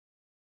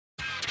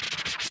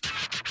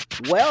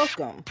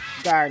Welcome,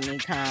 Gardening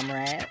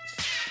Comrades.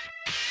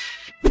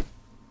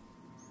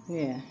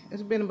 Yeah,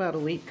 it's been about a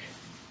week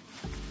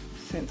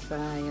since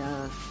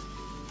I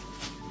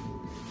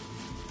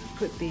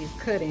put these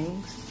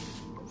cuttings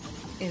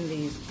in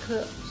these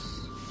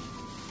cups,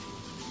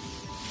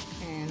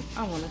 and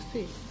I want to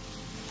see.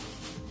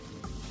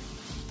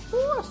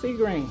 Ooh, I see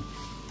green.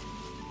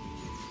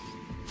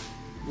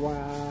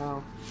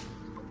 Wow.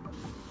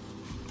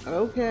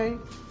 Okay,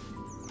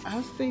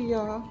 I see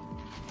y'all.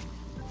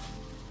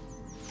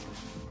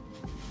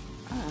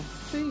 I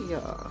see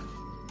y'all.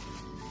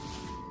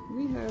 Let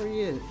me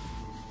hurry it.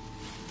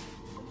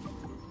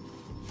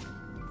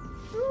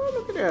 Oh,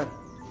 look at that.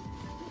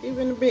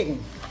 Even the big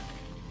one.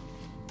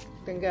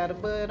 Then got a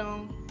bud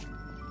on.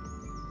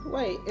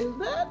 Wait, is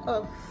that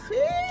a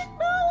fig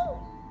though?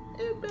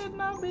 It better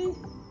not be.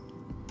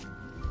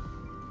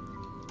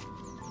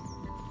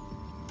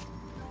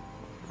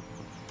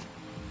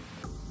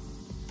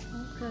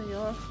 Okay,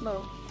 y'all,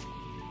 slow.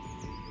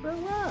 But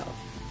wow.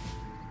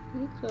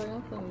 Okay,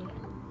 I'm finna.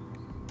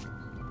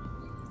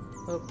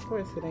 Of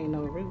course, it ain't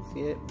no roots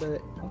yet,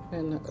 but I'm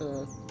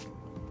finna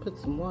put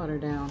some water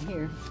down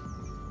here.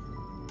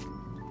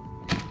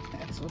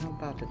 That's what I'm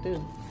about to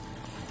do.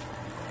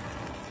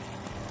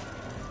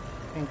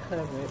 And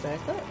cover it back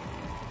up.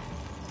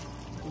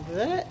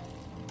 That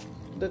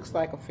looks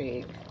like a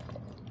fig.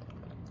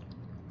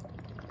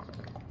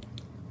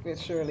 It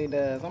surely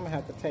does. I'm gonna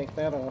have to take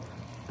that off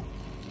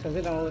because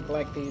it don't look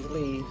like these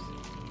leaves.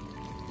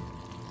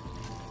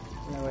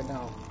 No, it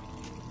don't.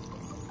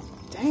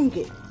 Dang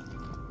it.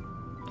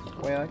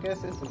 Well, I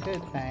guess it's a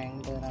good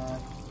thing,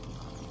 but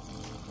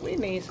we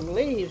need some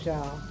leaves,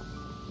 y'all.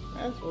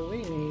 That's what we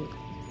need.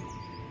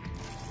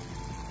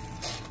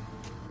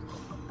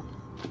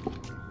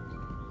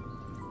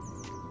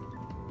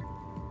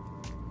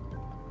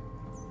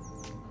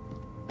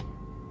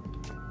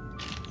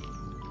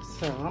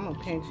 So I'm gonna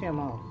pinch him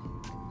off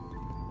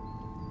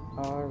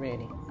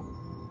already.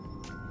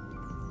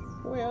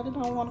 Well, they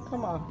don't want to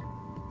come off.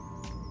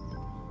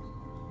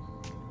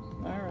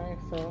 Alright,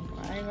 so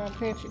I ain't gonna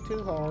pinch it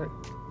too hard.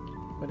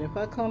 But if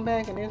I come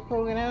back and it's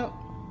poking out,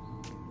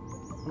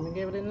 I'm gonna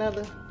give it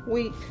another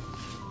week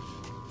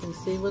and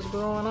see what's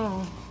going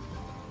on.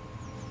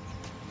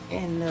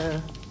 And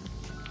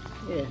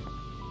yeah.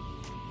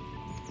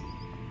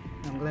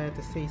 I'm glad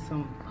to see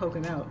some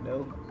poking out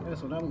though.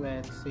 That's what I'm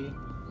glad to see.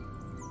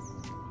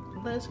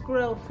 Let's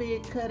grow,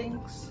 fig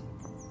cuttings.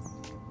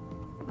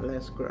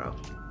 Let's grow.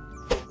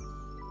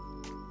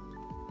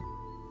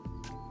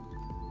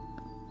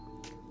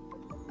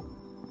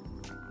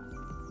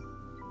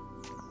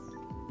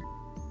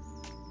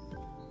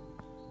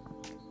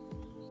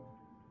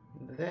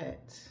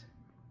 That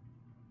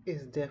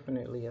is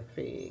definitely a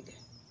fig.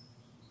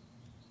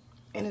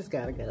 And it's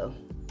gotta go.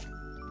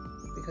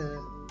 Because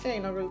there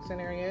ain't no roots in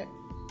there yet.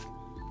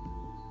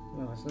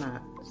 No, it's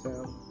not.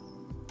 So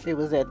it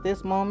was at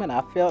this moment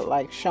I felt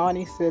like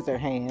Shawnee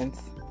Scissorhands.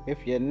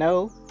 If you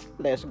know,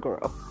 let's grow.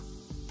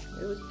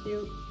 It was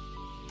cute.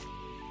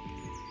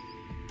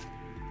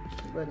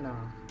 But no.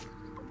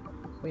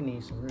 We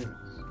need some roots.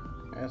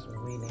 That's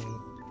what we need.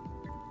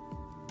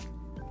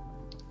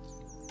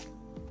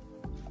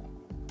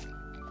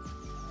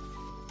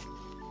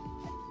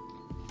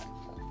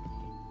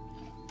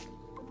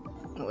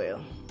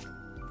 Well,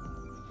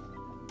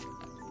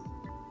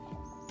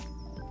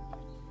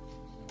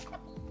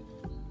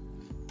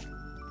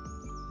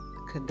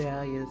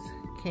 Cadalia's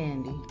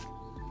candy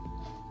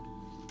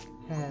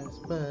has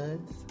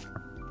buds,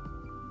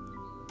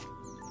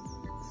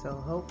 so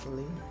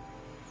hopefully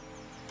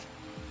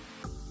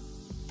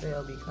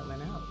they'll be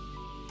coming out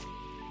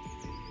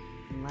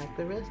like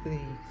the rest of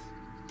these.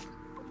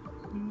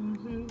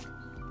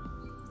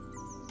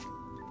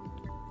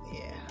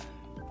 Yeah.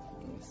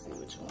 Let me see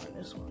which one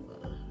this one was.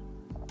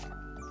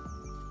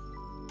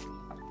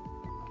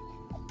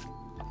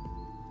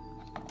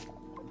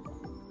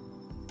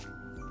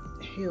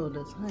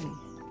 Hilda's honey,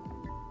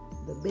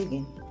 the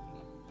biggin.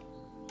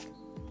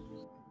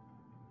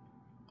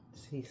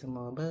 See some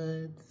more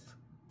buds.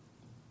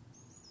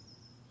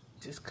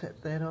 Just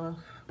cut that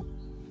off.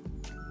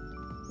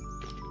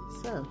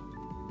 So,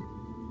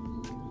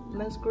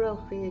 let's grow,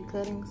 fig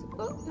cuttings.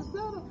 Oh, is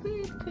that a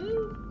fig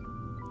too?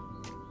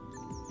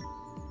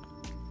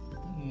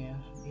 Yeah,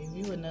 give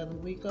you another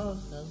week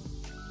also.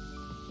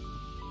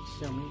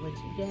 Show me what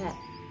you got.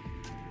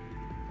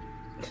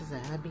 Cause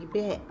I'll be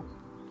back.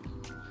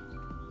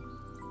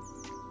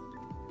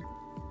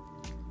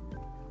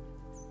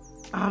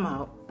 I'm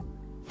out.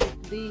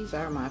 These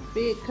are my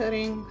fig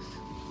cuttings,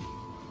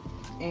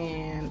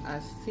 and I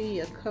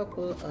see a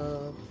couple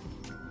of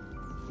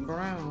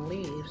brown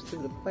leaves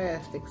through the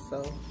plastic,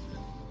 so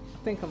I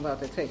think I'm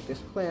about to take this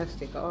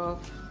plastic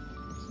off.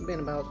 It's been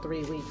about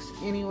 3 weeks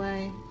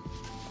anyway,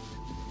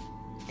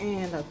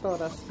 and I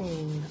thought I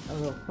seen a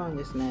little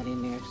fungus gnat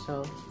in there,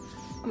 so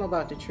I'm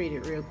about to treat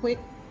it real quick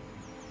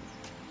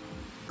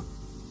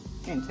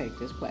and take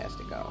this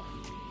plastic off.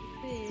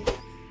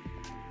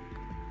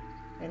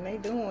 And they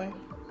doing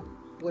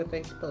what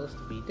they supposed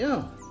to be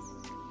doing.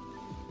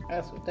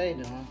 That's what they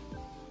doing.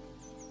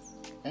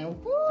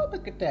 And woo,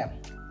 look at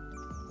that.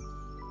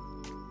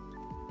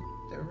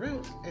 The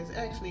roots is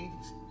actually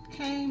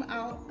came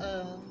out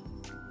of,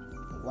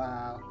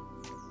 wow.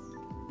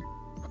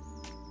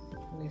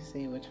 Let me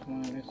see which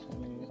one this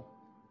one is.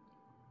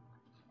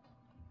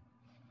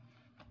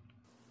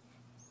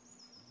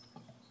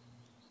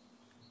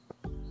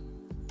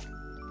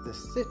 The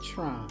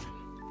citron.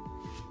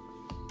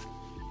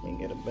 Let me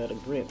get a better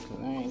grip because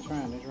I ain't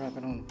trying to drop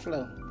it on the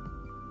floor.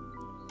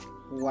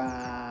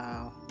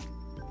 Wow.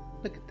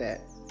 Look at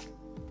that.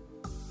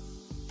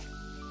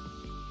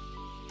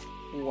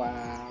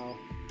 Wow.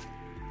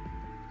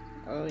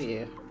 Oh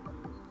yeah.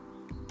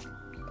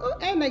 Oh,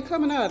 and they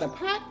coming out of the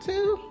pot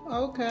too?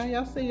 Okay,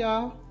 y'all see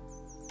y'all.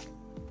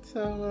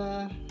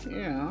 So,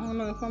 yeah, I don't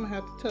know if I'm gonna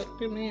have to tuck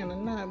them in or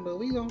not, but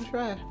we gonna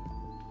try.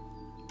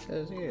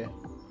 Cause, yeah.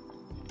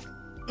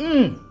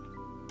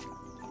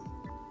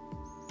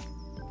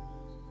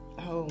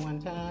 Oh, one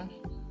time,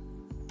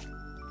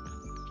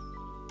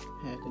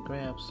 had to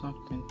grab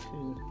something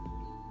to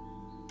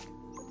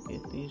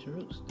get these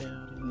roots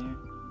down in there.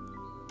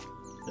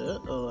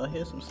 Uh-oh, I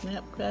hear some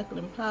snap,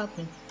 crackling,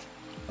 popping.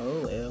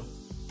 Oh, well.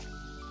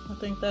 I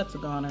think that's a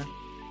goner.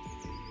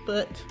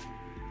 But,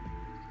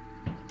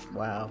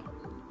 wow.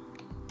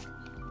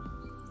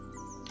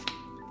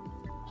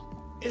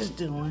 It's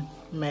doing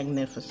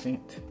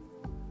magnificent.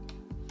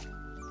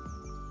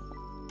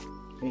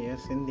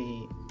 Yes,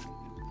 indeed.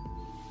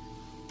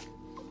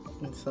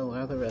 And so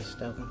are the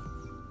rest of them.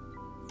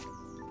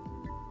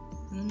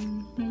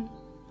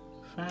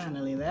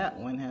 Finally, that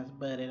one has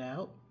budded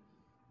out.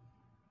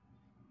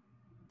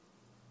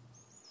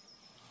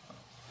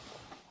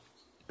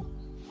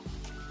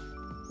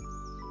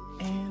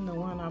 And the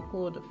one I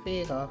pulled the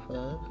fig off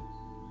of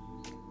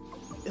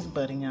is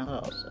budding out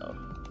also.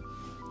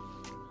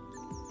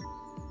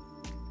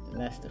 And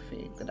that's the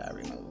fig that I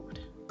removed.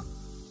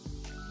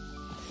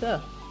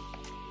 So,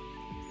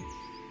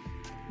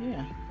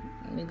 yeah,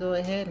 let me go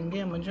ahead and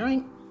give them a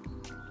drink.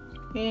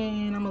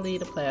 And I'm gonna leave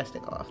the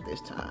plastic off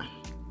this time.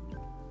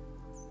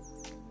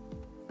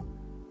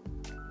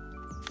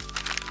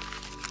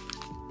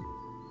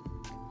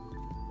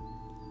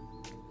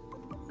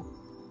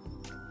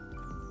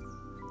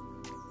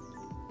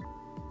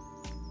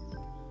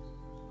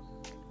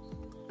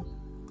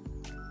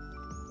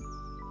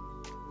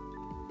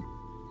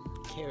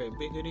 Carrot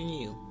bigger than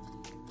you.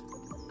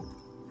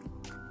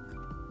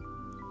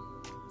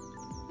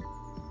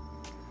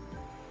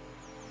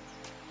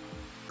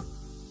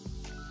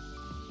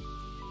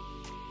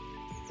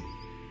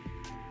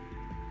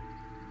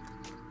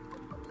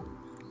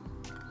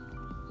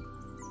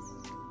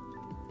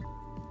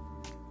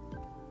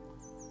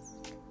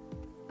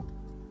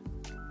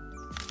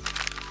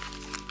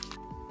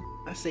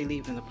 I say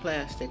leaving the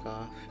plastic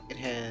off, it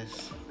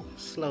has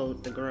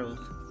slowed the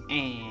growth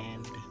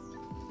and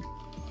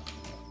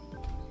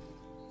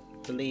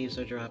the leaves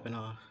are dropping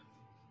off.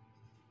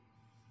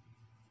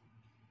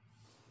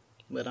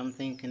 But I'm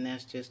thinking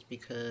that's just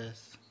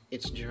because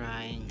it's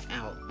drying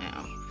out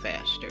now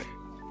faster.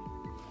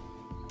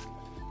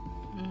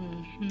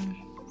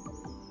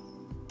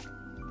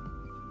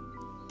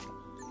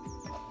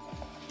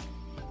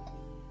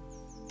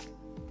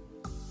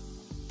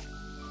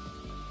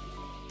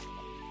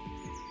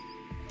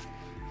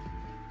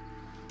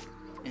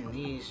 And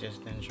these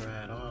just done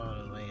dried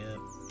all the way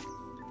up.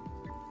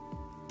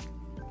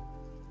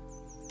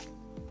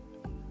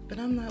 But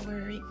I'm not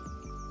worried.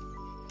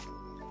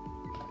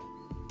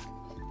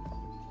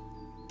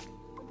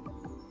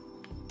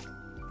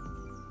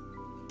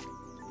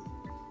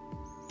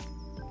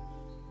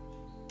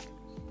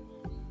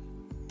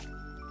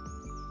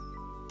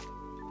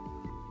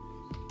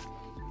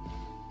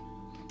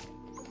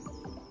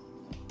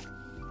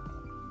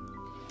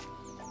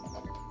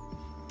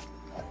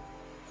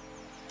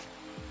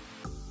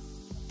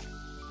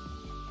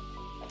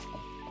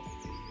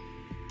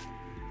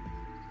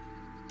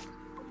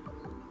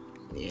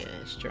 Yeah,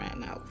 it's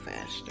drying out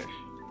faster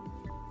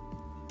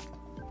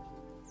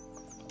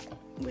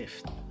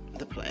with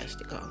the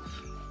plastic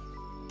off.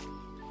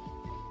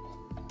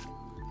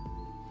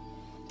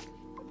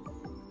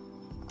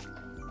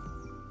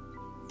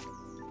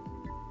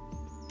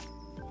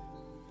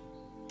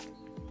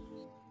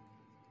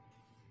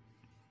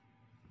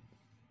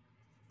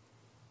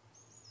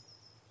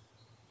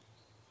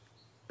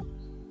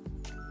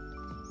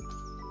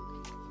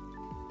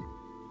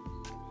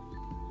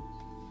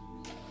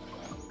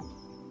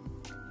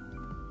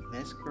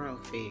 Let's grow,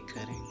 fig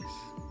cuttings.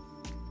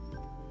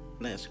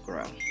 Let's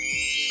grow.